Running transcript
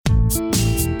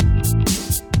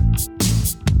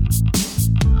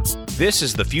This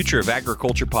is the Future of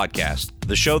Agriculture podcast,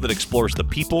 the show that explores the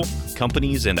people,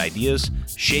 companies, and ideas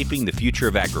shaping the future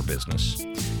of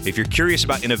agribusiness. If you're curious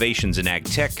about innovations in ag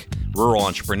tech, rural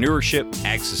entrepreneurship,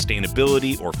 ag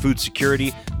sustainability, or food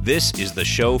security, this is the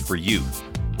show for you.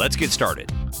 Let's get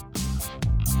started.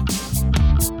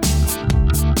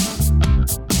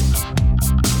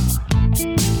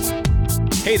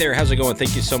 Hey there, how's it going?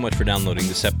 Thank you so much for downloading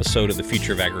this episode of the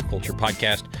Future of Agriculture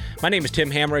podcast. My name is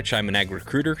Tim Hamrich. I'm an ag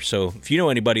recruiter, so if you know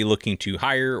anybody looking to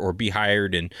hire or be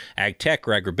hired in ag tech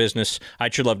or agribusiness,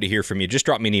 I'd sure love to hear from you. Just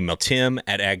drop me an email,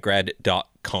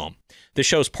 tim@aggrad.com. This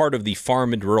show is part of the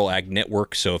Farm and Rural Ag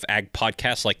Network, so if ag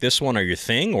podcasts like this one are your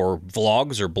thing, or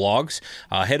vlogs or blogs,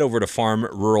 head over to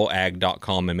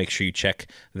farmruralag.com and make sure you check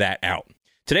that out.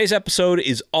 Today's episode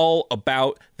is all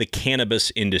about the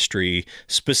cannabis industry,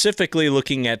 specifically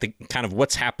looking at the kind of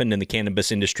what's happened in the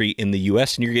cannabis industry in the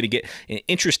U.S., and you're going to get an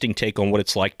interesting take on what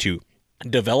it's like to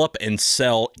develop and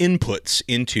sell inputs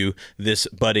into this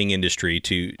budding industry,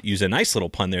 to use a nice little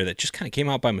pun there that just kind of came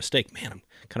out by mistake. Man, I'm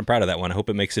kind of proud of that one. I hope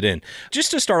it makes it in.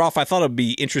 Just to start off, I thought it'd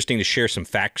be interesting to share some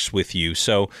facts with you.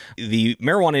 So the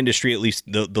marijuana industry, at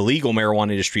least the legal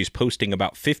marijuana industry, is posting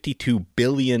about $52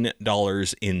 billion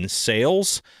in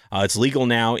sales. It's legal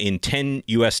now in 10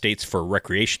 U.S. states for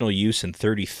recreational use and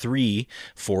 33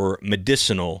 for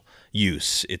medicinal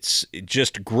use. It's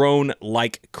just grown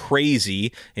like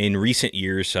crazy in recent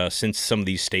years since some of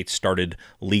these states started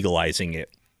legalizing it.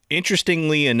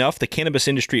 Interestingly enough, the cannabis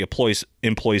industry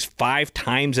employs 5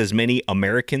 times as many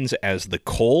Americans as the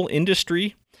coal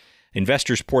industry.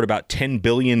 Investors poured about $10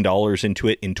 billion into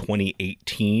it in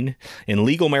 2018, and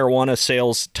legal marijuana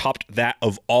sales topped that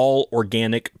of all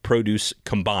organic produce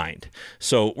combined.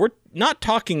 So we're not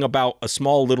talking about a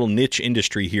small little niche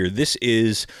industry here. This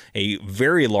is a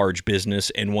very large business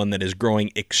and one that is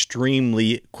growing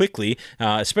extremely quickly,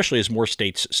 especially as more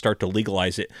states start to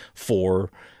legalize it for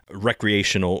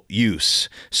recreational use.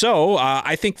 So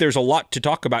I think there's a lot to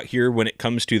talk about here when it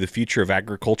comes to the future of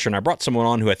agriculture, and I brought someone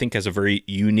on who I think has a very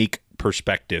unique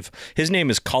perspective. His name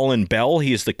is Colin Bell.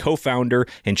 He is the co-founder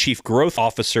and chief growth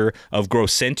officer of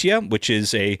Growsentia, which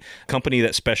is a company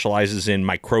that specializes in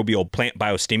microbial plant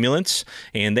biostimulants,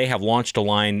 and they have launched a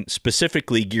line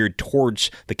specifically geared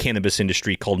towards the cannabis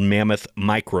industry called Mammoth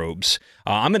Microbes.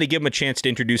 I'm going to give him a chance to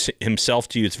introduce himself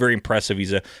to you. It's very impressive.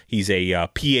 He's a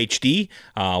PhD,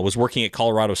 was working at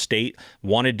Colorado State,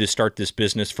 wanted to start this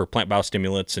business for plant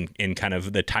biostimulants, and kind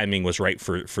of the timing was right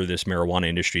for this marijuana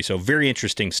industry. So very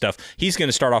interesting stuff. He's going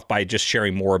to start off by just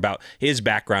sharing more about his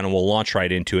background, and we'll launch right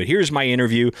into it. Here's my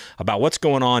interview about what's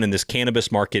going on in this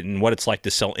cannabis market and what it's like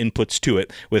to sell inputs to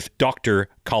it with Dr.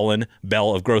 Colin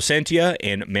Bell of Growsentia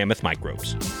and Mammoth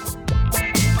Microbes.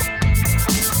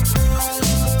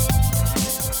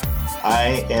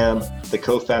 I am the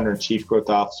co-founder and chief growth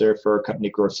officer for our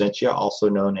company Growsentia, also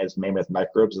known as Mammoth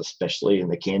Microbes, especially in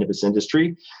the cannabis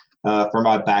industry. For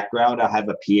my background, I have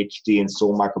a PhD in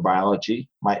soil microbiology.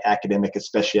 My academic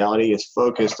specialty is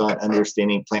focused on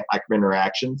understanding plant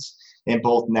microinteractions in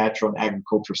both natural and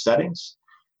agriculture settings.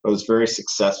 I was very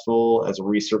successful as a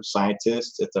research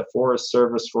scientist at the Forest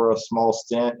Service for a small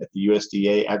stint, at the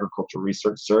USDA Agriculture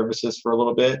Research Services for a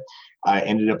little bit. I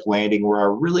ended up landing where I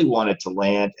really wanted to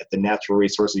land, at the Natural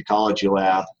Resource Ecology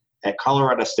Lab at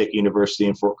Colorado State University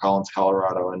in Fort Collins,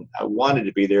 Colorado. And I wanted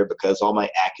to be there because all my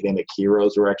academic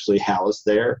heroes were actually housed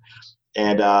there.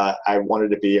 And I wanted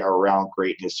to be around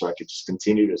greatness so I could just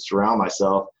continue to surround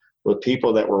myself with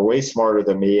people that were way smarter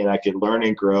than me, and I could learn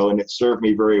and grow, and it served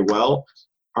me very well.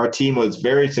 Our team was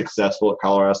very successful at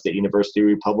Colorado State University.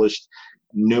 We published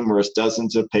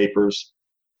dozens of papers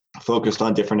focused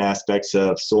on different aspects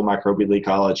of soil microbial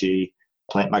ecology,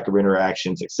 plant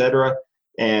microinteractions, etc.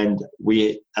 And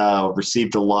we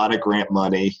received a lot of grant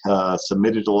money,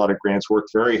 submitted a lot of grants,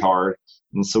 worked very hard.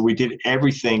 And so we did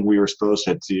everything we were supposed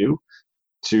to do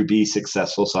to be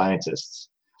successful scientists.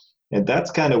 And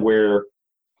that's kind of where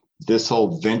this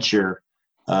whole venture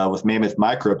with Mammoth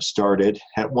Microbes started.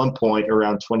 At one point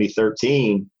around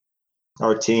 2013,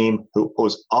 our team, who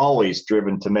was always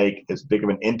driven to make as big of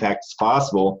an impact as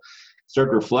possible,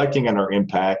 started reflecting on our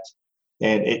impact.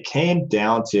 And it came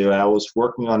down to, I was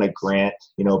working on a grant,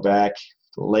 back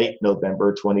late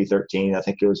November 2013. I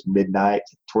think it was midnight,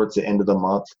 towards the end of the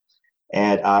month.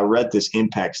 And I read this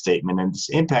impact statement. And this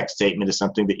impact statement is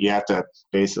something that you have to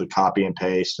basically copy and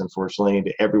paste, unfortunately,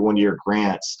 into every one of your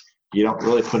grants. You don't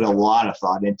really put a lot of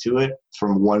thought into it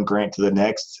from one grant to the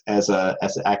next. As an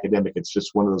academic, it's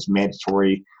just one of those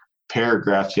mandatory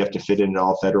paragraphs you have to fit into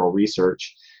all federal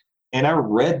research. And I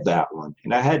read that one,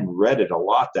 and I hadn't read it a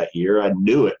lot that year. I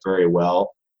knew it very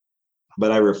well,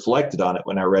 but I reflected on it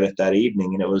when I read it that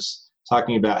evening, and it was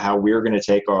talking about how we're going to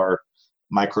take our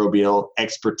microbial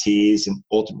expertise and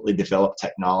ultimately develop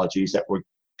technologies that would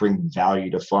bring value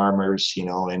to farmers,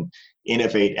 and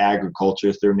innovate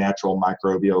agriculture through natural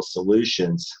microbial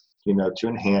solutions, to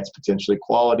enhance potentially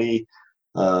quality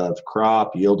of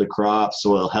crop, yield of crop,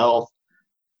 soil health,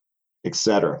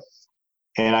 etc.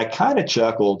 And I kind of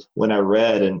chuckled when I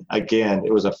read, and again,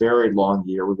 it was a very long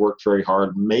year. We worked very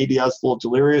hard. Maybe I was a little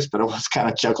delirious, but I was kind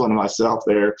of chuckling to myself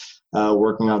there,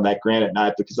 working on that grant at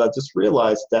night, because I just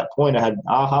realized at that point I had an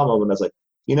aha moment. I was like,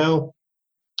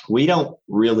 we don't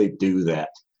really do that.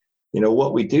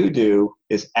 What we do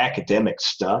is academic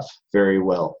stuff very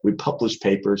well. We publish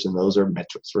papers, and those are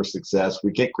metrics for success.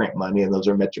 We get grant money, and those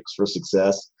are metrics for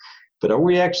success. But are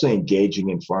we actually engaging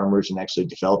in farmers and actually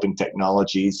developing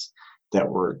technologies that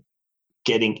we're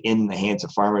getting in the hands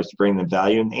of farmers to bring them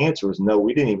value? And the answer was no.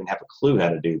 We didn't even have a clue how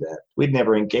to do that. We'd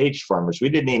never engaged farmers. We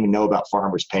didn't even know about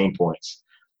farmers' pain points.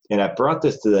 And I brought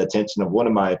this to the attention of one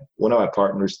of my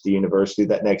partners at the university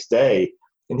that next day,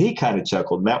 and he kind of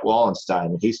chuckled, Matt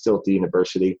Wallenstein, and he's still at the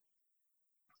university.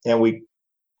 And we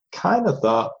kind of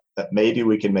thought that maybe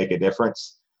we can make a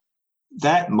difference.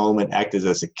 That moment acted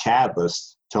as a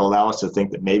catalyst to allow us to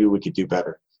think that maybe we could do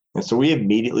better. And so we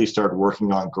immediately started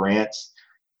working on grants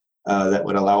that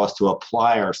would allow us to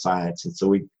apply our science. And so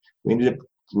we ended up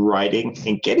writing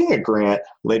and getting a grant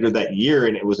later that year,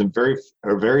 and it was in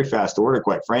very fast order,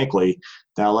 quite frankly,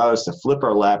 that allowed us to flip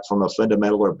our lab from a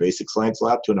fundamental or basic science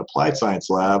lab to an applied science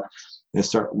lab and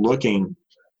start looking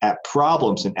at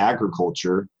problems in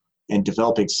agriculture and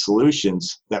developing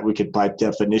solutions that we could, by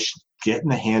definition, get in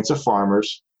the hands of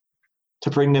farmers to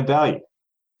bring them value.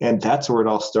 And that's where it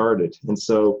all started. And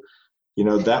so,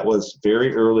 that was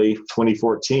very early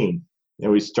 2014.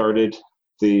 And we started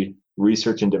the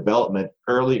research and development,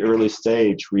 early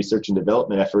stage research and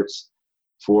development efforts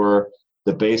for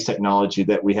the base technology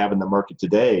that we have in the market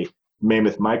today.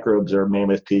 Mammoth Microbes, or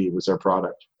Mammoth P, was our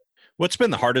product. What's been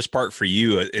the hardest part for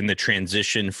you in the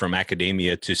transition from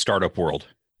academia to startup world?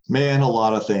 Man, a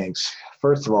lot of things.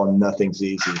 First of all, nothing's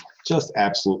easy. Just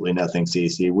absolutely nothing's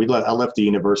easy. I left the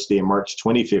university in March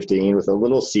 2015 with a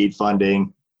little seed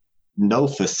funding, no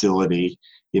facility,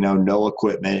 no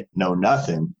equipment, no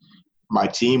nothing. My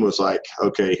team was like,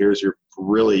 okay, here's your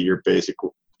basic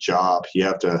job. You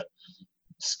have to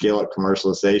scale up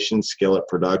commercialization, scale up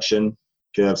production,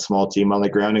 get a small team on the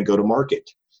ground, and go to market.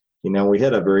 We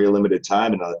had a very limited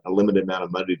time and a limited amount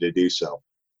of money to do so.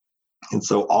 And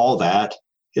so all that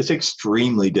is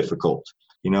extremely difficult.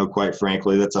 Quite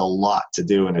frankly, that's a lot to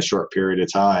do in a short period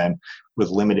of time with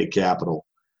limited capital.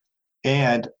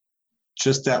 And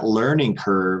just that learning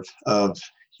curve of,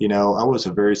 I was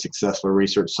a very successful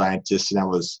research scientist, and I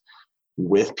was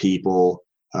with people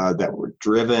that were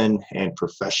driven and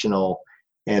professional,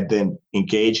 and then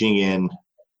engaging in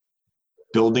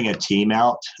building a team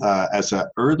out as an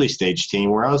early stage team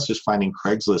where I was just finding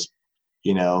Craigslist,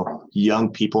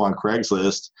 young people on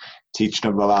Craigslist,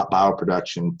 teaching them about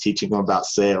bioproduction, teaching them about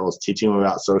sales, teaching them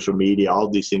about social media, all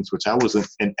these things, which I wasn't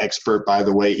an expert, by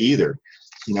the way, either.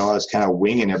 I was kind of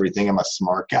winging everything. I'm a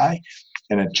smart guy,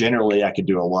 and generally I could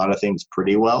do a lot of things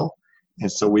pretty well.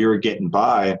 And so we were getting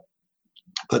by,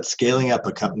 but scaling up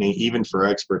a company, even for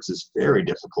experts, is very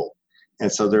difficult.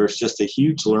 And so there's just a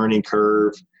huge learning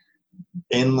curve,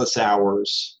 endless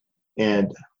hours.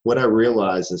 And what I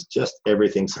realized is just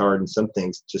everything's hard, and some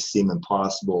things just seem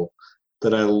impossible.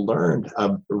 But I learned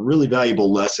a really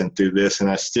valuable lesson through this, and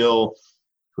I still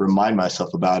remind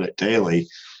myself about it daily.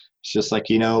 It's just like,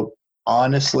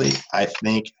 honestly, I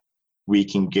think we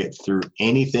can get through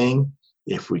anything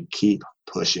if we keep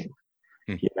pushing.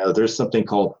 There's something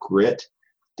called grit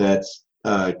that's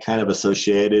kind of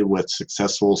associated with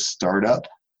successful startup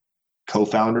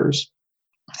co-founders.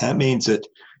 That means that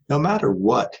no matter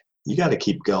what, you got to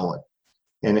keep going.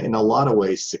 And in a lot of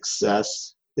ways,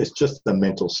 success is just the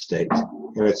mental state.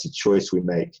 It's a choice we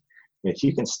make. And if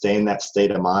you can stay in that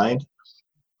state of mind,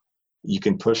 you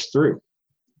can push through.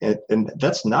 And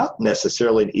that's not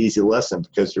necessarily an easy lesson,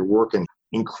 because you're working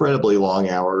incredibly long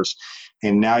hours,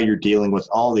 and now you're dealing with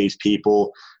all these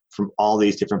people from all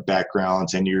these different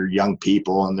backgrounds, and you're young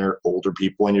people and they're older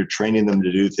people, and you're training them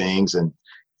to do things, and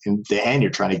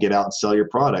you're trying to get out and sell your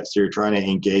products. So you're trying to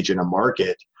engage in a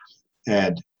market,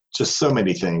 and just so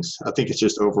many things. I think it's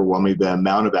just overwhelming, the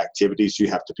amount of activities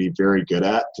you have to be very good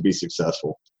at to be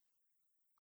successful.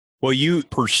 Well, you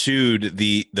pursued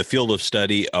the field of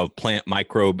study of plant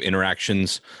microbe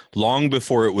interactions long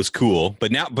before it was cool,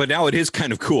 but now it is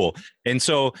kind of cool. And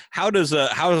so how does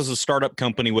a startup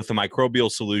company with a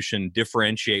microbial solution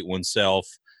differentiate oneself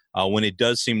when it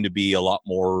does seem to be a lot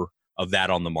more of that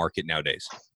on the market nowadays?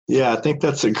 Yeah, I think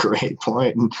that's a great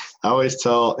point. And I always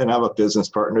tell, and I have a business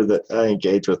partner that I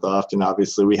engage with often.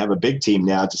 Obviously, we have a big team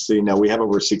now, just so you know, we have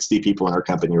over 60 people in our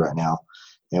company right now.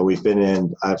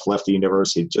 And I've left the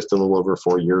university just a little over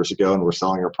 4 years ago, and we're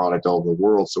selling our product all over the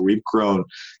world. So we've grown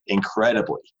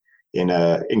incredibly,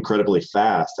 incredibly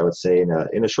fast, I would say,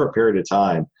 in a short period of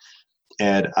time.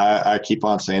 And I keep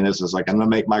on saying this is like, I'm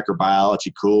going to make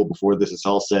microbiology cool before this is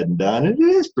all said and done. And it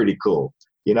is pretty cool.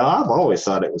 I've always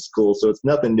thought it was cool, so it's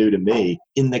nothing new to me.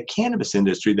 In the cannabis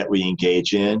industry that we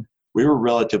engage in, we were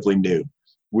relatively new.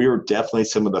 We were definitely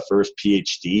some of the first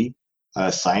PhD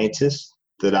scientists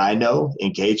that I know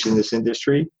engaged in this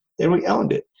industry, and we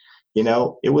owned it.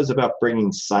 It was about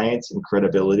bringing science and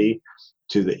credibility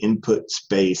to the input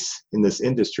space in this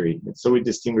industry. And so we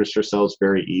distinguished ourselves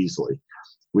very easily.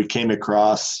 We came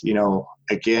across,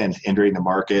 again, entering the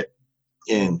market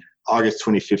in August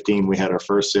 2015, we had our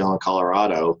first sale in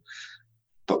Colorado,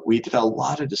 but we did a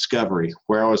lot of discovery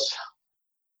where I was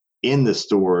in the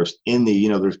stores,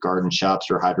 there's garden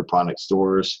shops or hydroponic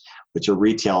stores, which are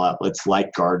retail outlets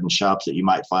like garden shops that you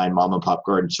might find mom and pop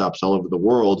garden shops all over the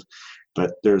world.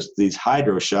 But there's these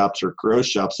hydro shops or grow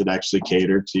shops that actually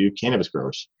cater to cannabis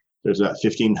growers. There's about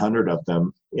 1,500 of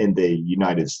them in the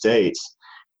United States.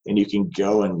 And you can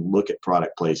go and look at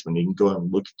product placement. You can go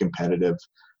and look at competitive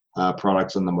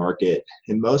products on the market.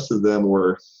 And most of them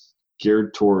were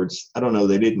geared towards,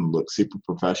 they didn't look super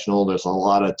professional. There's a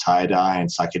lot of tie-dye and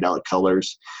psychedelic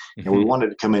colors. Mm-hmm. And we wanted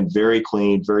to come in very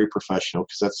clean, very professional,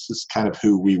 because that's just kind of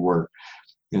who we were.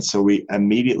 And so we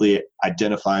immediately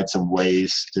identified some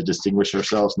ways to distinguish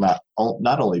ourselves, not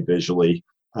only visually,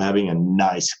 having a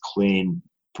nice, clean,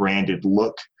 branded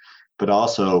look, but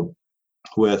also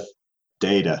with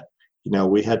data.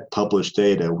 We had published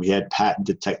data. We had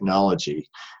patented technology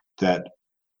that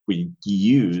we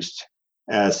used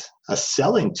as a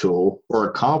selling tool or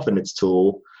a confidence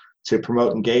tool to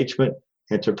promote engagement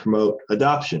and to promote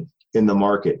adoption in the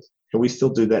market. And we still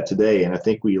do that today. And I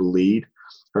think we lead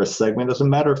our segment. As a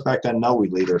matter of fact, I know we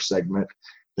lead our segment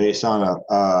based on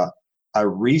a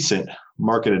recent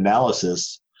market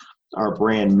analysis. Our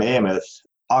brand Mammoth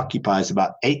occupies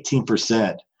about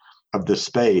 18% of the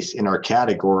space in our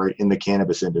category in the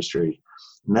cannabis industry.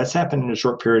 And that's happened in a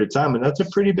short period of time, and that's a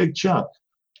pretty big chunk.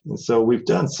 And so we've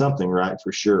done something right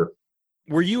for sure.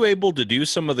 Were you able to do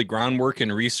some of the groundwork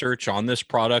and research on this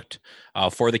product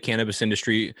for the cannabis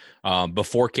industry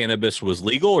before cannabis was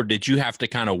legal, or did you have to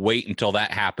kind of wait until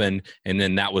that happened and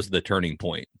then that was the turning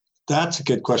point? That's a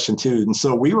good question too. And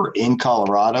so we were in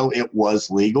Colorado. It was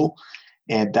legal.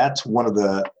 And that's one of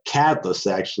the catalysts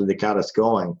actually that got us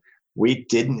going. We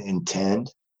didn't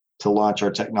intend to launch our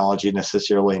technology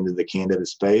necessarily into the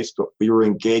cannabis space, but we were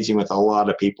engaging with a lot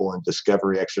of people in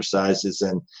discovery exercises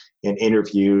and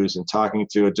interviews and talking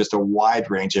to just a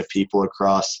wide range of people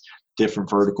across different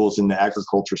verticals in the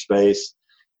agriculture space.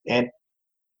 And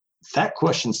that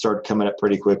question started coming up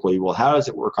pretty quickly. Well, how does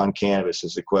it work on cannabis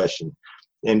is the question.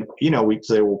 And, we'd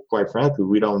say, well, quite frankly,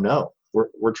 we don't know.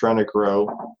 We're trying to grow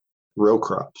row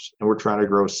crops, and we're trying to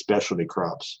grow specialty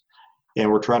crops. And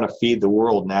we're trying to feed the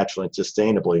world naturally and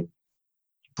sustainably.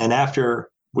 And after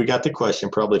we got the question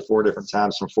probably 4 different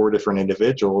times from 4 different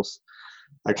individuals,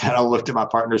 I kind of looked at my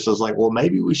partners. I was like, well,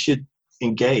 maybe we should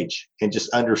engage and just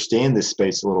understand this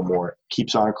space a little more. It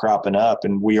keeps on cropping up,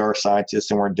 and we are scientists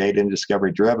and we're data and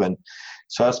discovery driven.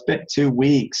 So I spent 2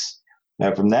 weeks.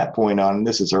 Now, from that point on, and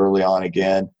this is early on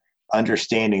again,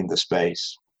 understanding the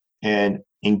space and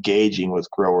engaging with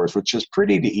growers, which is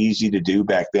pretty easy to do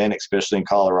back then, especially in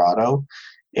Colorado.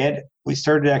 And we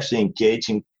started actually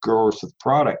engaging growers with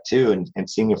product too, and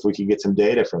seeing if we could get some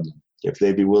data from them, if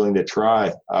they'd be willing to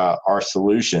try our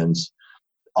solutions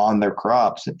on their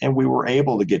crops. And we were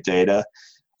able to get data.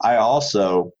 I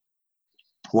also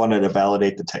wanted to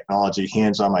validate the technology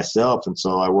hands-on myself. And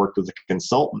so I worked with a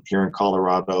consultant here in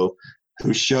Colorado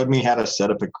who showed me how to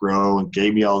set up a grow and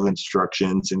gave me all the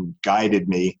instructions and guided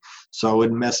me so I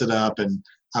wouldn't mess it up. And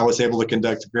I was able to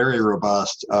conduct very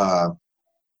robust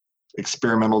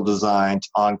experimental designs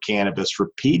on cannabis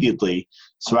repeatedly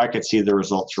so I could see the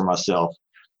results for myself.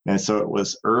 And so it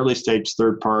was early stage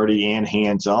third party and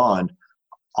hands-on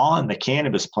on the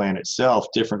cannabis plant itself,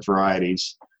 different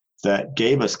varieties that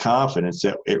gave us confidence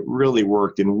that it really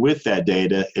worked. And with that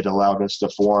data, it allowed us to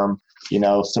form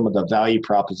some of the value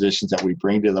propositions that we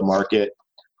bring to the market,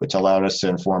 which allowed us to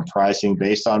inform pricing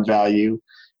based on value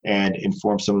and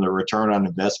inform some of the return on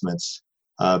investments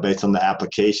based on the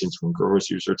applications when growers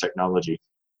use our technology.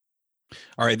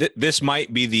 All right. This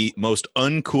might be the most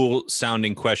uncool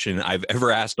sounding question I've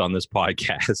ever asked on this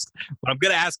podcast, but I'm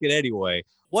going to ask it anyway.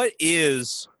 What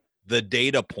is the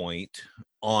data point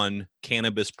on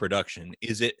cannabis production?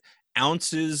 Is it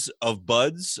ounces of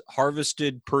buds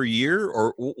harvested per year,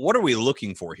 or what are we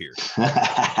looking for here?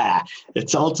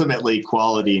 It's ultimately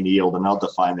quality and yield, and I'll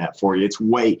define that for you. It's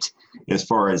weight as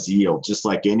far as yield, just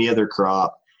like any other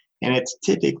crop, and it's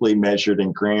typically measured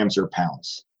in grams or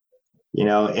pounds.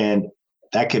 And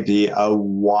that could be a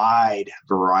wide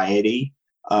variety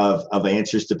of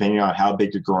answers depending on how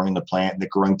big you're growing the plant and the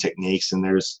growing techniques. And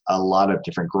there's a lot of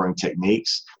different growing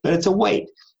techniques, but it's a weight.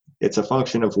 It's a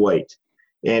function of weight.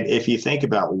 And if you think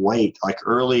about weight, like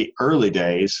early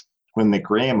days when the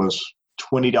gram was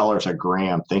 $20 a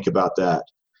gram, think about that.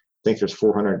 I think there's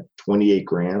 428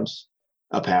 grams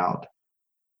a pound.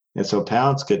 And so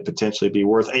pounds could potentially be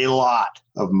worth a lot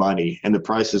of money, and the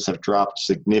prices have dropped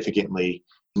significantly.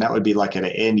 And that would be like at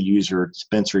an end user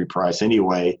dispensary price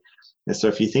anyway. And so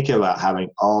if you think about having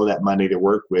all that money to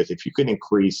work with, if you could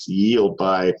increase yield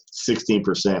by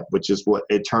 16%, which is what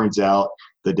it turns out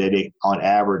the data on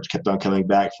average kept on coming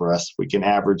back for us, we can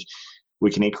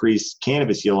increase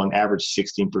cannabis yield on average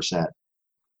 16%.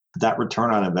 That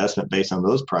return on investment based on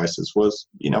those prices was,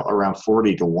 around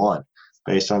 40-1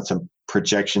 based on some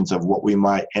projections of what we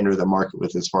might enter the market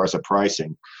with as far as the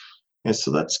pricing. And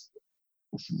so that's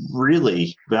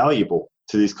really valuable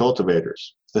to these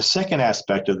cultivators. The second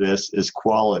aspect of this is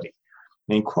quality.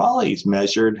 And quality is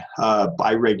measured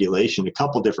by regulation a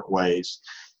couple different ways,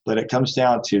 but it comes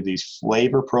down to these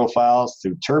flavor profiles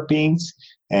through terpenes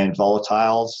and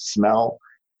volatiles, smell,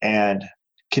 and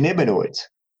cannabinoids,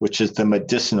 which is the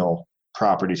medicinal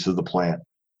properties of the plant.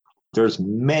 There's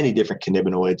many different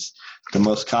cannabinoids. The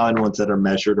most common ones that are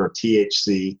measured are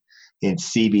THC and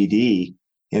CBD,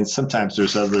 and sometimes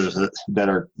there's others that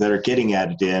are getting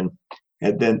added in.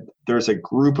 And then there's a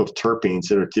group of terpenes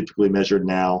that are typically measured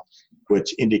now,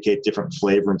 which indicate different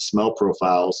flavor and smell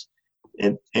profiles.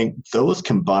 And those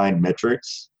combined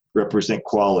metrics represent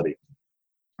quality.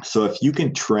 So if you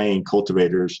can train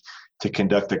cultivators to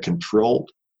conduct a controlled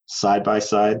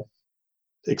side-by-side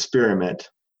experiment,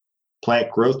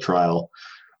 plant growth trial,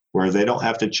 where they don't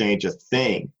have to change a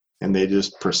thing and they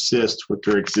just persist with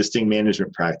their existing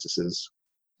management practices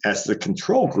as the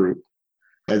control group,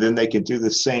 and then they can do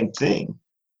the same thing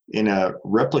in a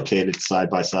replicated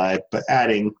side-by-side, but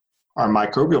adding our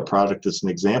microbial product as an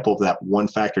example of that one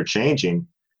factor changing,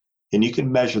 and you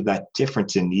can measure that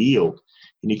difference in yield,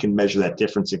 and you can measure that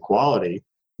difference in quality.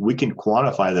 We can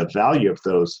quantify the value of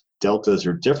those deltas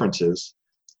or differences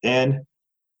and,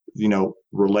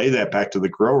 relay that back to the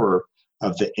grower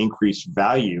of the increased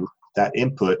value that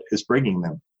input is bringing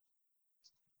them.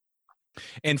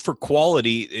 And for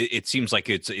quality, it seems like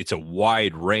it's a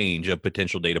wide range of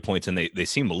potential data points, and they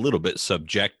seem a little bit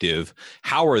subjective.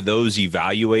 How are those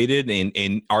evaluated?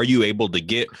 And are you able to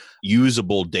get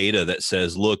usable data that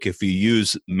says, look, if you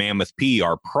use Mammoth P,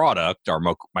 our product, our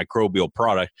microbial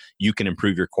product, you can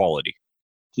improve your quality?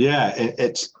 Yeah,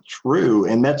 it's true.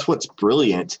 And that's what's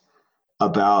brilliant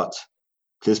about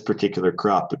this particular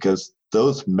crop, because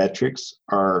those metrics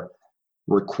are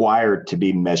required to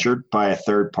be measured by a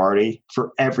third party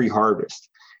for every harvest.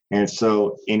 And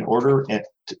so it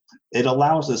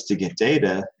allows us to get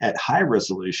data at high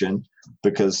resolution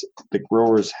because the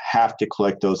growers have to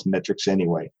collect those metrics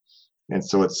anyway. And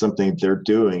so it's something they're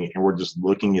doing, and we're just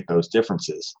looking at those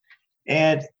differences.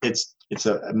 And it's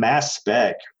a mass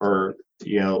spec, or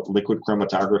liquid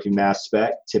chromatography mass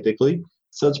spec typically.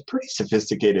 So it's pretty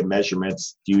sophisticated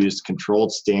measurements, use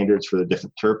controlled standards for the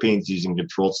different terpenes, using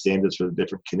controlled standards for the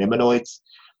different cannabinoids,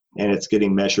 and it's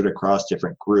getting measured across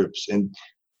different groups. And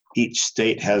each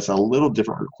state has a little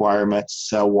different requirements.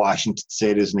 So Washington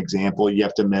State, as an example, you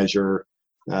have to measure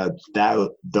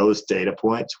those data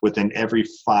points within every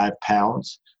 5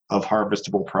 pounds of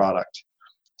harvestable product.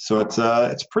 So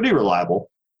it's pretty reliable.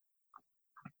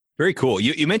 Very cool.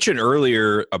 You mentioned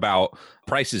earlier about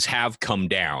prices have come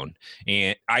down,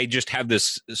 and I just have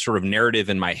this sort of narrative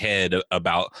in my head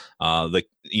about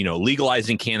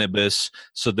legalizing cannabis,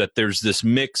 so that there's this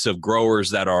mix of growers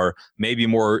that are maybe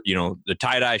more the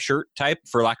tie-dye shirt type,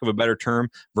 for lack of a better term,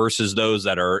 versus those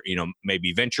that are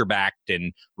maybe venture backed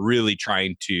and really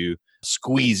trying to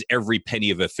squeeze every penny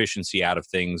of efficiency out of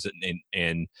things.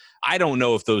 And I don't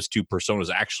know if those two personas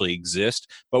actually exist,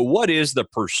 but what is the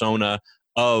persona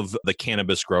of the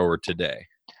cannabis grower today?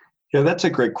 Yeah, that's a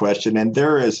great question. And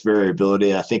there is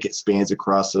variability. I think it spans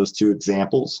across those two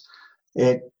examples.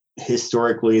 And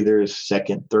historically, there's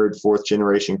second, third, fourth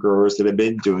generation growers that have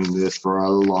been doing this for a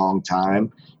long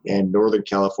time. And Northern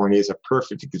California is a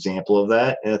perfect example of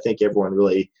that. And I think everyone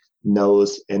really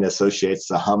knows and associates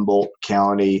the Humboldt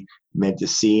County,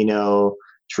 Mendocino,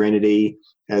 Trinity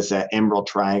as that Emerald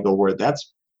Triangle, where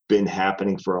that's been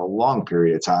happening for a long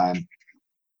period of time.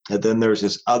 And then there's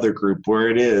this other group where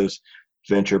it is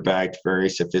venture-backed, very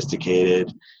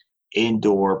sophisticated,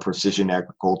 indoor precision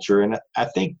agriculture. And I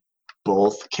think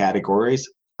both categories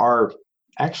are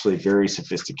actually very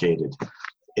sophisticated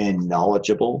and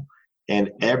knowledgeable,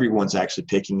 and everyone's actually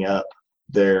picking up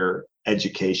their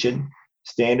education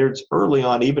standards early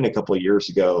on. Even a couple of years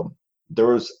ago, there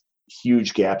was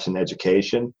huge gaps in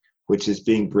education, which is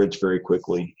being bridged very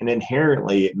quickly. And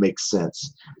inherently, it makes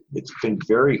sense. It's been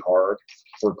very hard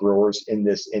for growers in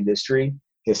this industry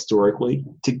historically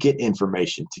to get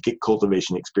information, to get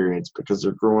cultivation experience, because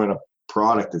they're growing a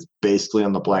product that's basically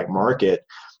on the black market.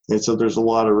 And so there's a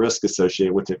lot of risk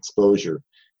associated with exposure.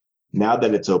 Now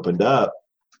that it's opened up,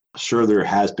 sure, there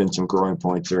has been some growing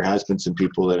points. There has been some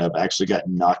people that have actually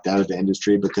gotten knocked out of the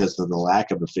industry because of the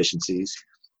lack of efficiencies.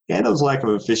 And those lack of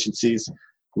efficiencies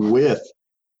with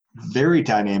very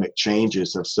dynamic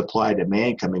changes of supply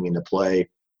demand coming into play,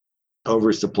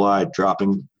 oversupply,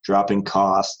 dropping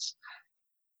costs,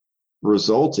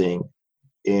 resulting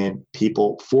in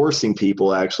forcing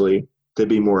people actually to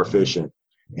be more efficient.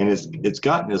 And it's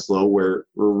gotten as low where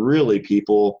really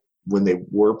people, when they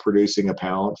were producing a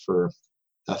pound for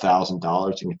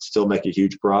 $1,000 and could still make a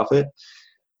huge profit,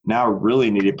 now really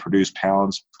need to produce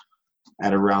pounds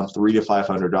at around $300 to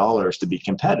 $500 to be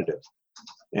competitive.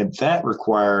 And that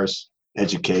requires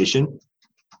education.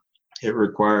 It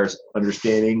requires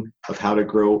understanding of how to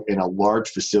grow in a large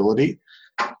facility.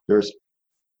 There's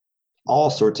all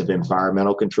sorts of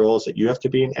environmental controls that you have to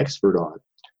be an expert on.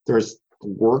 There's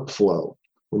workflow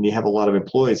when you have a lot of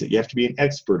employees that you have to be an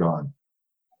expert on.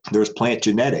 There's plant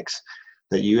genetics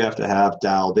that you have to have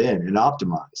dialed in and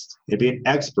optimized and be an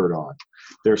expert on.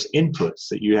 There's inputs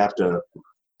that you have to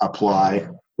apply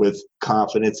with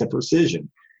confidence and precision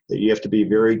that you have to be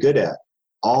very good at.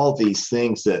 All these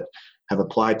things that have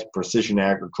applied to precision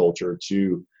agriculture,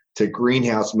 to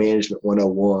greenhouse management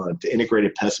 101, to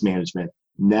integrated pest management,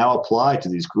 now apply to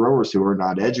these growers who are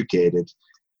not educated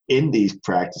in these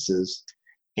practices.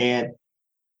 And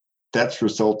that's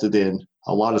resulted in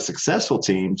a lot of successful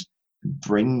teams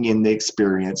bringing in the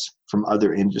experience from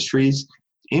other industries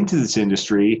into this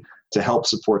industry to help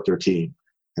support their team.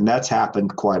 And that's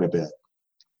happened quite a bit.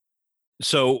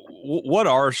 So what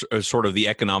are sort of the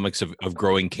economics of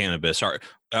growing cannabis?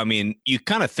 I mean, you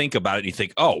kind of think about it and you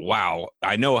think, oh, wow,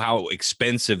 I know how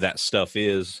expensive that stuff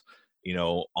is,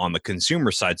 on the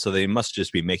consumer side. So they must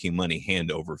just be making money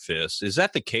hand over fist. Is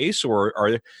that the case? Or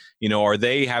are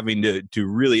they having to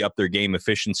really up their game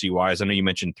efficiency wise? I know you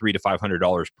mentioned $300 to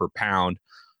 $500 per pound.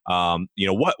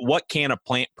 What can a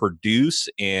plant produce,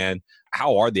 and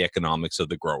how are the economics of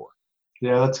the grower?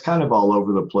 Yeah, that's kind of all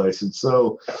over the place. And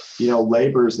so,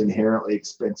 labor is inherently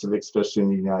expensive, especially in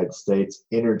the United States.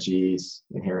 Energy is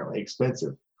inherently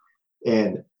expensive.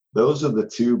 And those are the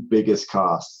two biggest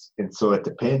costs. And so it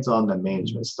depends on the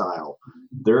management style.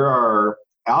 There are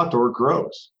outdoor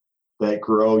grows that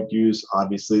use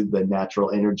obviously the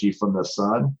natural energy from the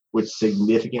sun, which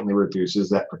significantly reduces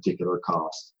that particular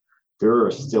cost. There are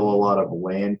still a lot of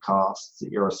land costs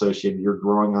that are associated. You're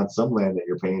growing on some land that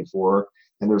you're paying for,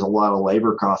 and there's a lot of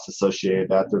labor costs associated with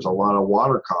that. There's a lot of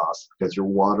water costs because you're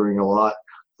watering a lot.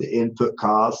 The input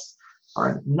costs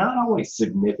are not always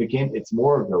significant. It's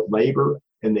more of the labor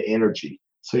and the energy.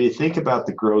 So you think about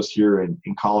the grows here in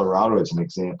Colorado as an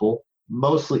example,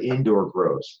 mostly indoor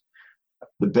grows.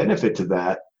 The benefit to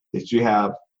that is you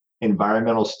have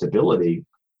environmental stability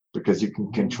because you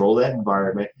can control that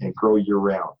environment and grow year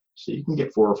round. So you can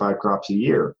get 4 or 5 crops a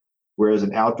year, whereas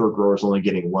an outdoor grower is only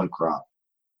getting 1 crop.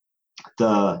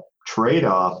 The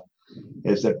trade-off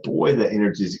is that, boy, the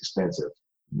energy is expensive,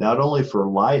 not only for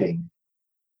lighting,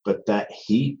 but that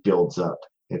heat builds up.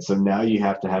 And so now you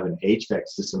have to have an HVAC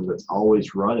system that's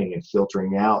always running and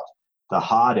filtering out the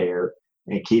hot air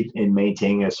and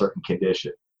maintaining a certain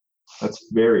condition. That's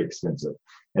very expensive.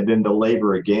 And then the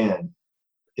labor, again,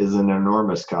 is an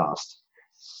enormous cost.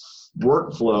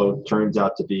 Workflow turns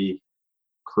out to be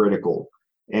critical.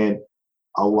 And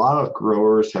a lot of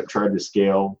growers have tried to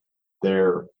scale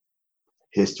their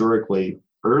historically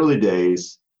early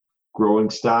days growing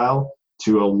style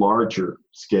to a larger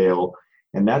scale.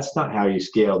 And that's not how you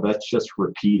scale. That's just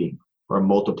repeating or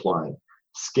multiplying.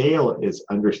 Scale is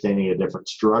understanding a different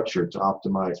structure to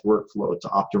optimize workflow, to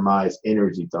optimize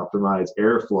energy, to optimize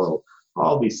airflow,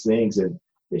 all these things. And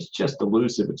it's just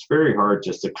elusive. It's very hard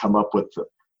just to come up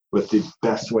with the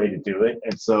best way to do it.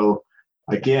 And so,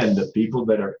 again, the people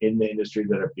that are in the industry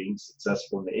that are being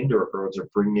successful in the indoor grows are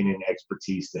bringing in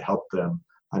expertise to help them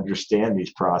understand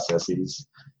these processes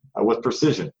with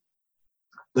precision.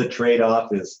 The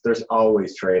trade-off is there's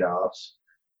always trade-offs.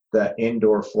 the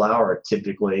indoor flower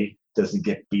typically doesn't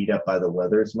get beat up by the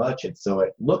weather as much, and so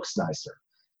it looks nicer.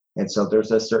 And so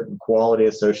there's a certain quality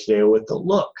associated with the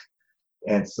look.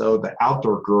 And so the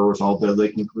outdoor growers, although they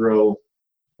can grow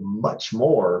much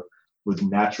more with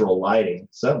natural lighting,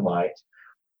 sunlight,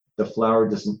 the flower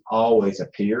doesn't always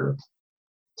appear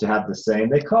to have the same.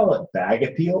 They call it bag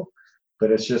appeal,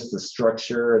 but it's just the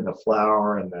structure and the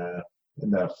flower and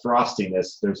the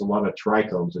frostiness. There's a lot of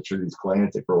trichomes, which are these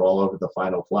glands that grow all over the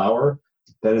final flower.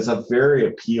 That is a very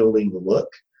appealing look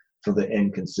for the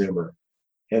end consumer.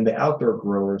 And the outdoor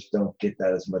growers don't get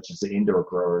that as much as the indoor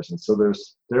growers. And so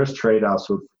there's trade-offs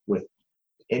with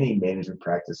any management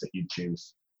practice that you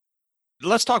choose.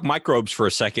 Let's talk microbes for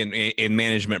a second in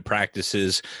management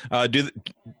practices. Do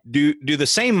the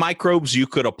same microbes you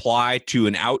could apply to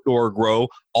an outdoor grow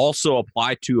also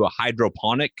apply to a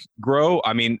hydroponic grow?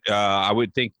 I mean, I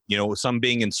would think, some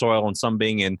being in soil and some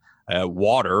being in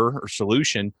water or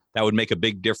solution, that would make a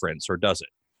big difference, or does it?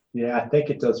 Yeah, I think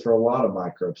it does for a lot of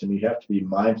microbes, and you have to be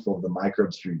mindful of the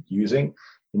microbes you're using,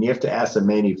 and you have to ask the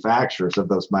manufacturers of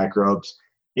those microbes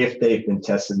if they've been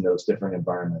tested in those different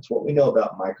environments. What we know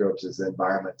about microbes is the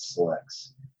environment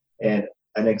selects. And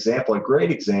a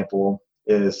great example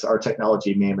is our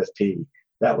technology, Mammoth P.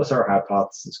 That was our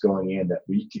hypothesis going in, that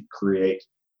we could create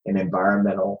an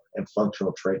environmental and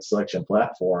functional trait selection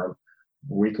platform.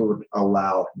 We could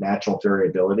allow natural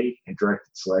variability and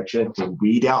directed selection to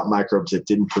weed out microbes that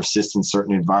didn't persist in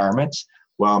certain environments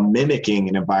while mimicking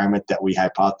an environment that we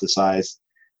hypothesized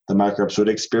the microbes would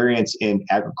experience in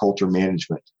agriculture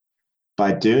management.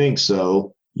 By doing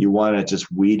so, you want to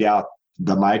just weed out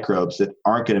the microbes that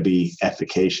aren't going to be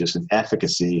efficacious, and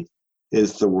efficacy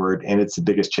is the word, and it's the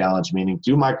biggest challenge, meaning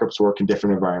do microbes work in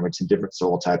different environments, in different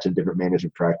soil types, and different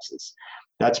management practices?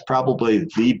 That's probably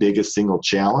the biggest single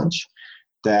challenge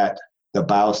that the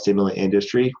biostimulant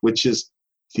industry, which is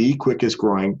the quickest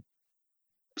growing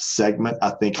segment,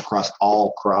 I think, across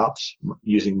all crops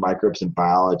using microbes in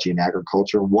biology and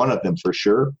agriculture, one of them for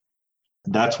sure.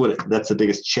 That's the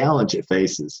biggest challenge it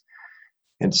faces.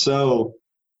 And so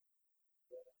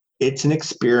it's an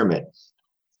experiment.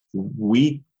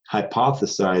 We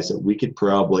hypothesized that we could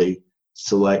probably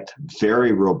select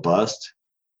very robust,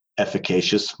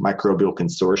 efficacious microbial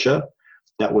consortia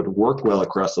that would work well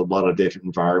across a lot of different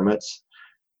environments,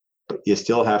 but you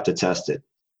still have to test it.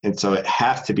 And so it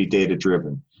has to be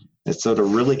data-driven. And so to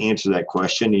really answer that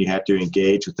question, you have to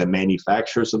engage with the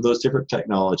manufacturers of those different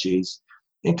technologies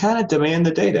and kind of demand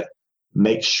the data.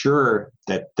 Make sure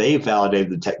that they validated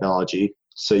the technology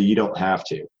so you don't have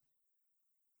to.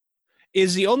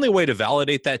 Is the only way to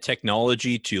validate that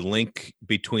technology to link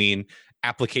between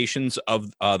applications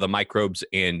of the microbes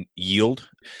and yield?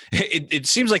 It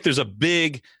seems like there's a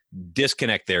big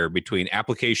disconnect there between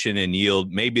application and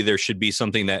yield. Maybe there should be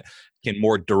something that can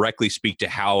more directly speak to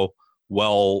how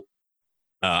well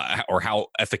or how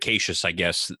efficacious, I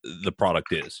guess, the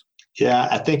product is. Yeah,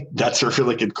 I think that's a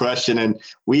really good question. And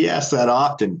we ask that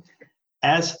often.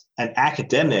 As an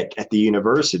academic at the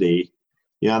university,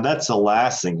 that's the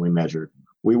last thing we measured.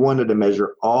 We wanted to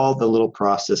measure all the little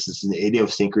processes and the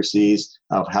idiosyncrasies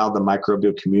of how the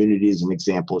microbial community, as an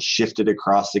example, shifted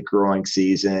across the growing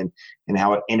season and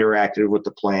how it interacted with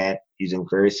the plant using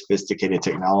very sophisticated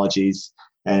technologies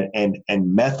and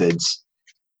methods.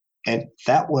 And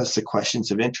that was the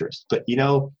questions of interest. But,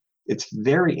 it's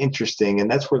very interesting. And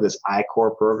that's where this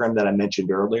I-Core program that I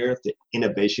mentioned earlier, the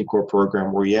Innovation Core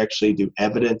program, where you actually do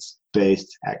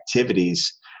evidence-based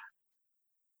activities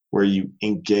where you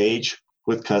engage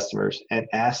with customers and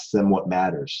ask them what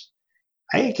matters.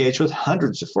 I engage with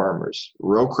hundreds of farmers,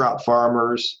 row crop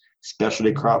farmers,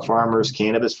 specialty crop farmers,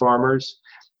 cannabis farmers,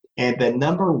 and the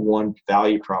number one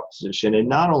value proposition, and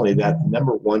not only that, the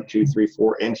number 1, 2, 3,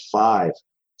 4, and 5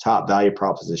 top value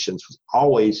propositions was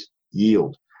always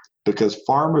yield, because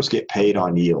farmers get paid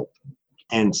on yield.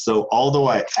 And so although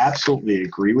I absolutely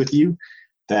agree with you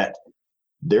that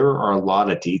there are a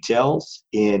lot of details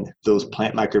in those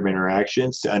plant microbe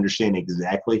interactions to understand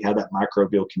exactly how that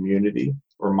microbial community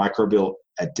or microbial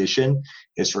addition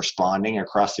is responding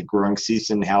across the growing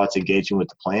season, how it's engaging with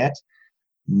the plant,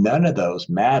 none of those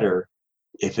matter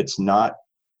if it's not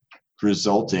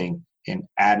resulting in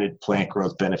added plant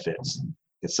growth benefits.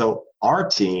 And so our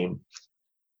team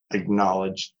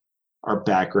acknowledged our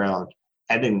background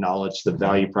and acknowledged the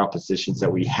value propositions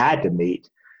that we had to meet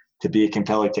to be a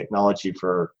compelling technology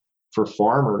for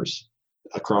farmers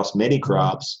across many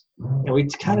crops. And we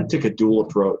kind of took a dual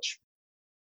approach.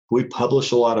 We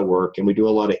publish a lot of work and we do a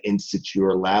lot of in situ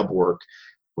or lab work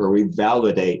where we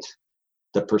validate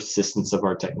the persistence of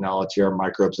our technology, our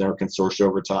microbes, and our consortia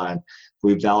over time.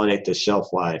 We validate the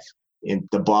shelf life. in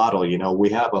the bottle. We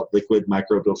have a liquid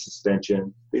microbial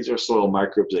suspension. These are soil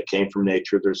microbes that came from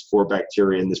nature. There's 4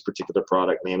 bacteria in this particular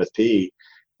product, Mammoth P,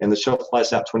 and the shelf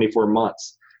life's out 24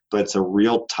 months. But it's a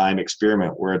real-time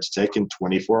experiment where it's taken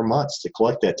 24 months to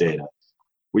collect that data.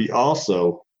 We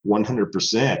also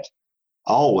 100%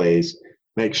 always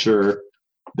make sure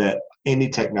that any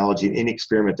technology, any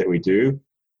experiment that we do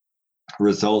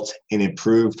results in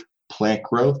improved plant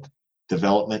growth,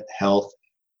 development, health,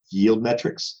 yield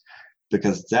metrics,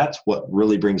 because that's what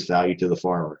really brings value to the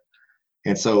farmer.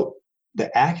 And so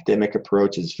the academic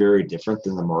approach is very different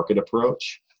than the market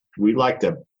approach. We'd like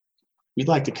to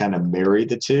kind of marry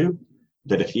the two,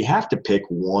 but if you have to pick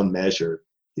one measure,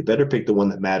 you better pick the one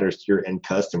that matters to your end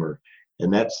customer.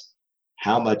 And that's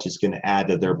how much it's going to add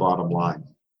to their bottom line,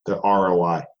 the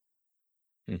ROI.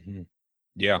 Mm-hmm.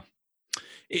 Yeah.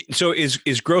 So is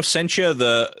Growsentia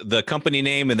the company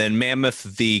name, and then Mammoth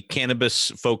the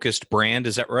cannabis focused brand?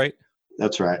 Is that right?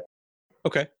 That's right.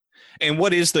 Okay. And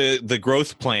what is the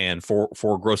growth plan for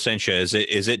Growsentia?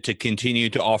 Is it to continue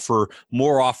to offer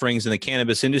more offerings in the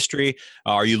cannabis industry?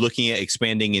 Are you looking at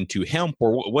expanding into hemp,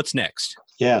 or what's next?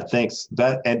 Yeah, thanks.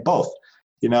 That and both.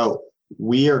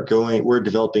 We're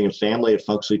developing a family of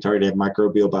functionally targeted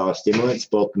microbial biostimulants,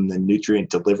 both in the nutrient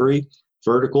delivery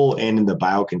vertical and in the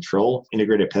biocontrol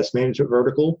integrated pest management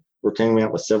vertical. We're coming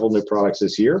out with several new products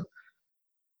this year.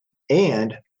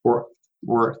 And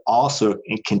we're also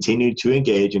continuing to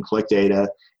engage and collect data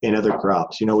in other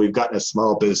crops. We've gotten a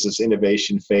small business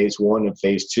innovation phase 1 and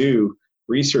phase 2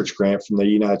 research grant from the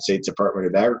United States Department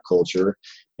of Agriculture,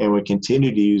 and we continue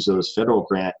to use those federal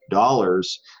grant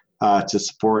dollars to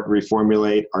support and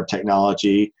reformulate our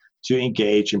technology to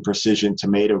engage in precision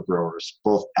tomato growers,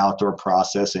 both outdoor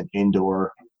process and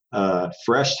indoor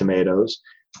fresh tomatoes.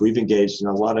 We've engaged in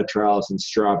a lot of trials in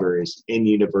strawberries, in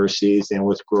universities, and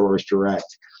with growers direct.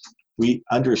 We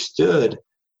understood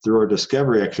through our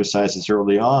discovery exercises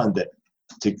early on that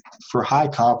for high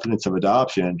confidence of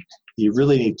adoption, you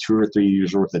really need 2 or 3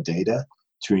 years worth of data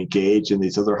to engage in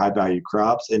these other high value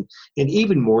crops, and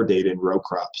even more data in row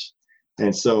crops.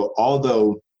 And so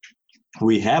although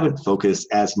we haven't focused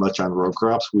as much on row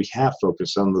crops, we have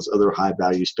focused on those other high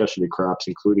value specialty crops,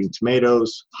 including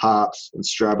tomatoes, hops, and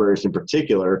strawberries in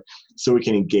particular, so we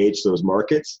can engage those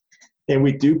markets. And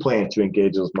we do plan to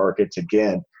engage those markets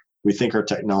again. We think our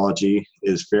technology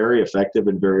is very effective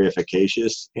and very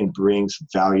efficacious and brings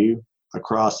value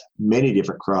across many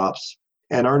different crops.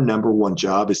 And our number one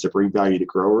job is to bring value to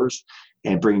growers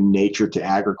and bring nature to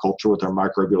agriculture with our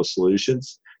microbial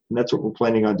solutions. And that's what we're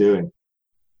planning on doing.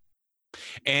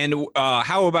 And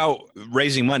how about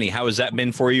raising money? How has that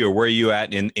been for you, or where are you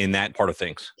at in that part of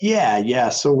things? Yeah.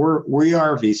 So we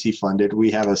are VC funded. We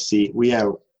have a seed.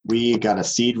 We got a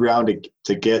seed round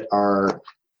to get our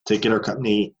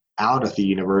company out of the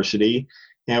university,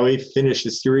 and we finished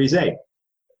the Series A.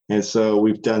 And so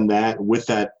we've done that with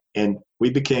that, and we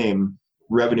became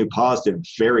revenue positive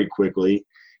very quickly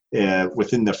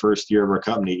within the first year of our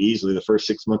company, easily the first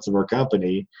 6 months of our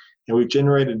company. And we've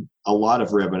generated a lot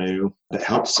of revenue that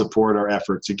helps support our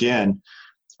efforts. Again,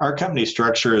 our company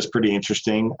structure is pretty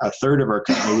interesting. A third of our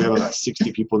company, we have about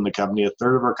 60 people in the company. A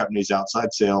third of our company is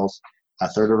outside sales. A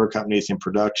third of our company is in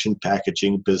production,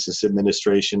 packaging, business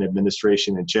administration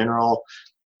in general,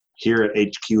 here at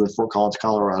HQ in Fort Collins,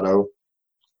 Colorado.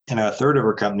 And a third of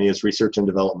our company is research and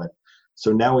development.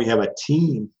 So now we have a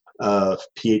team of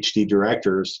PhD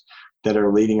directors that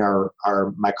are leading our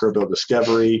microbial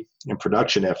discovery and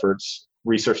production efforts,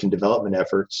 research and development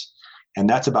efforts, and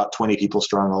that's about 20 people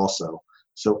strong also.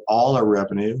 So all our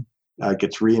revenue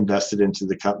gets reinvested into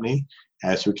the company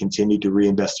as we continue to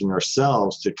reinvest in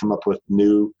ourselves to come up with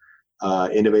new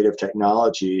innovative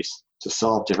technologies to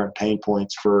solve different pain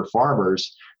points for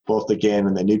farmers, both again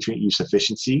in the nutrient use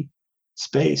efficiency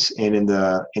space and in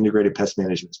the integrated pest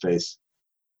management space.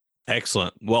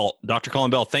 Excellent. Well, Dr.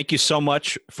 Colin Bell, thank you so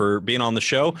much for being on the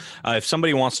show. If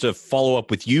somebody wants to follow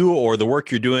up with you or the work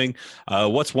you're doing,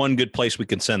 what's one good place we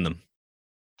can send them?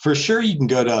 For sure, you can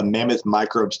go to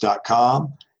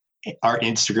mammothmicrobes.com, our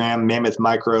Instagram, Mammoth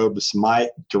Microbes, my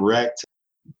direct,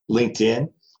 LinkedIn,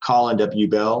 Colin W.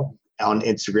 Bell on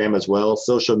Instagram as well,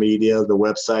 social media, the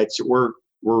websites.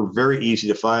 We're very easy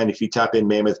to find. If you type in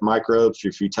Mammoth Microbes, or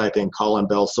if you type in Colin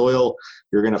Bell Soil,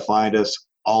 you're going to find us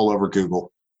all over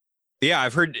Google. Yeah,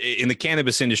 I've heard in the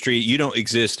cannabis industry, you don't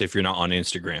exist if you're not on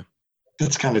Instagram.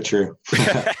 That's kind of true.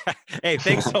 Hey,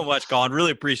 thanks so much, Colin. Really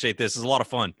appreciate this. It's a lot of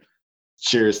fun.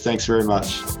 Cheers. Thanks very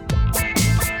much.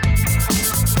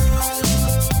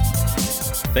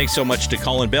 Thanks so much to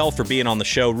Colin Bell for being on the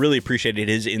show. Really appreciated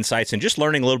his insights and just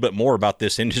learning a little bit more about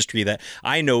this industry that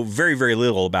I know very, very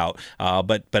little about.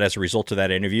 But as a result of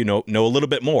that interview, know a little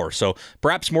bit more. So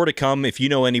perhaps more to come. If you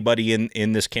know anybody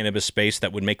in this cannabis space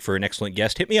that would make for an excellent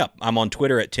guest, hit me up. I'm on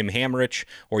Twitter at Tim Hamrich,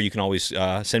 or you can always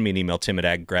send me an email,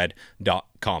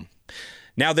 tim@aggrad.com.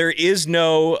 Now, there is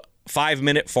no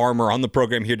 5-Minute Farmer on the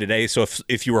program here today. So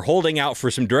if you were holding out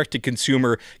for some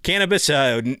direct-to-consumer cannabis,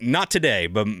 not today,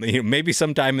 but maybe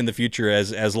sometime in the future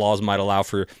as laws might allow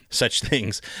for such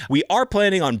things. We are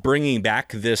planning on bringing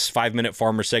back this 5-Minute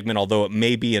Farmer segment, although it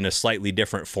may be in a slightly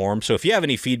different form. So if you have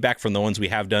any feedback from the ones we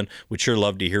have done, we'd sure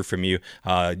love to hear from you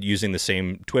using the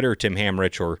same Twitter, Tim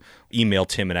Hamrich, or email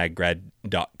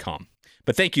tim@aggrad.com.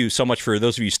 But thank you so much for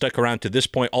those of you stuck around to this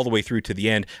point all the way through to the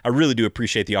end. I really do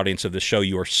appreciate the audience of this show.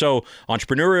 You are so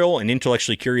entrepreneurial and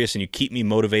intellectually curious, and you keep me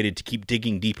motivated to keep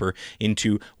digging deeper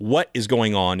into what is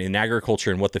going on in agriculture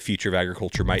and what the future of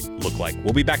agriculture might look like.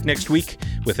 We'll be back next week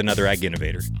with another Ag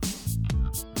Innovator.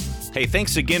 Hey,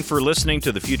 thanks again for listening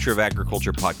to the Future of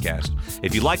Agriculture podcast.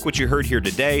 If you like what you heard here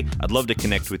today, I'd love to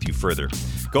connect with you further.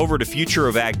 Go over to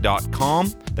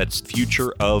futureofag.com, that's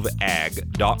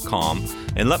futureofag.com,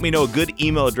 and let me know a good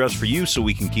email address for you so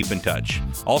we can keep in touch.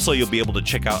 Also, you'll be able to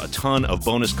check out a ton of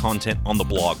bonus content on the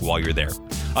blog while you're there.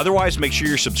 Otherwise, make sure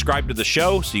you're subscribed to the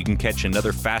show so you can catch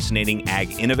another fascinating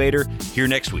Ag Innovator here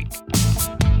next week.